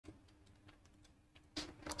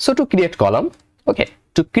So to create column, okay,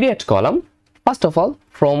 to create column, first of all,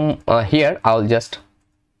 from here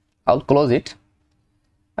I'll close it,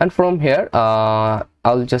 and from here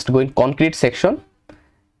I'll just go in concrete section,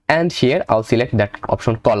 and here I'll select that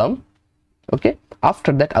option column. Okay,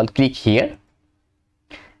 after that I'll click here,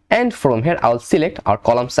 and from here I'll select our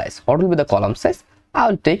column size. What will be the column size?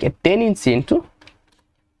 I'll take a 10 inch into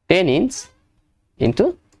 10 inch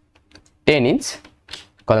into 10 inch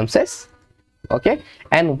column size. Okay,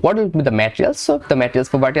 and what will be the materials? So the materials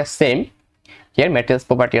property are same. Here materials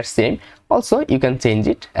property are same. Also you can change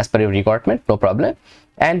it as per your requirement, no problem.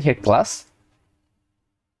 And here class.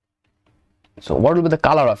 So what will be the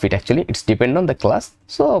color of it? Actually it's depend on the class.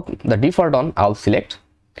 So the default one I'll select,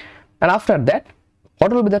 and after that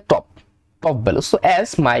what will be the top value? So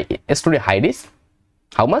as my studio height is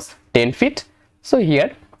how much? 10 feet. So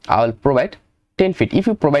here I will provide 10 feet. If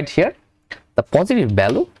you provide here the positive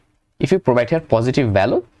value, if you provide here positive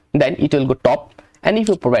value, then it will go top, and if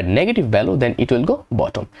you provide negative value, then it will go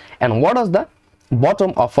bottom. And what is the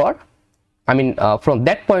bottom of our, from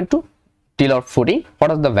that point to till our footing, what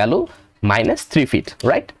is the value? Minus 3 feet,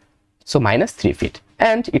 right? So minus 3 feet,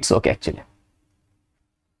 and it's okay actually.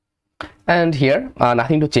 And here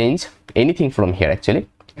nothing to change anything from here actually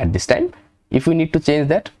at this time. If we need to change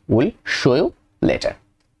that, we'll show you later.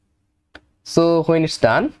 So when it's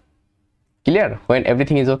done, clear, when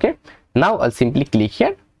everything is okay, now I'll simply click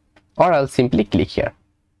here, or I'll simply click here,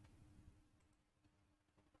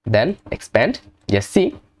 then expand. Just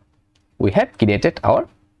see, we have created our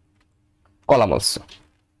column also.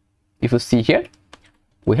 If you see here,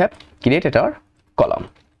 we have created our column.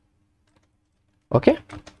 Okay,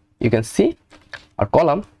 you can see our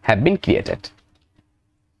column have been created,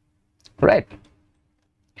 right?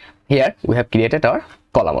 Here we have created our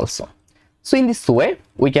column also. So in this way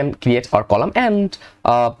we can create our column. And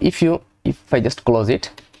if I just close it,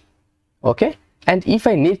 okay, and if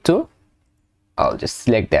I need to, I'll just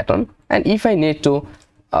select that one, and if I need to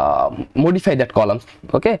modify that column,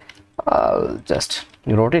 okay, I'll just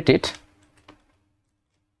rotate it.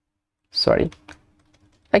 Sorry,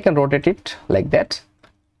 I can rotate it like that.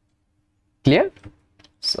 Clear?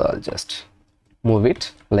 So I'll just move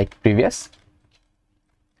it like previous.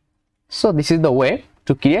 So this is the way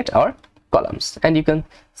to create our columns, and you can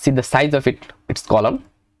see the size of its column,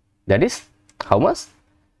 that is how much.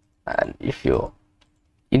 And if you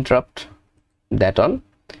interrupt that one,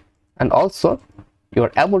 and also you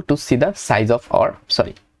are able to see the size of our,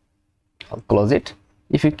 sorry, I'll close it.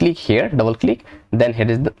 If you click here, double click, then here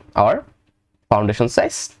is our foundation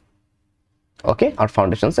size. Okay, our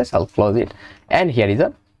foundation size, I'll close it, and here is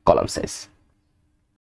a column size.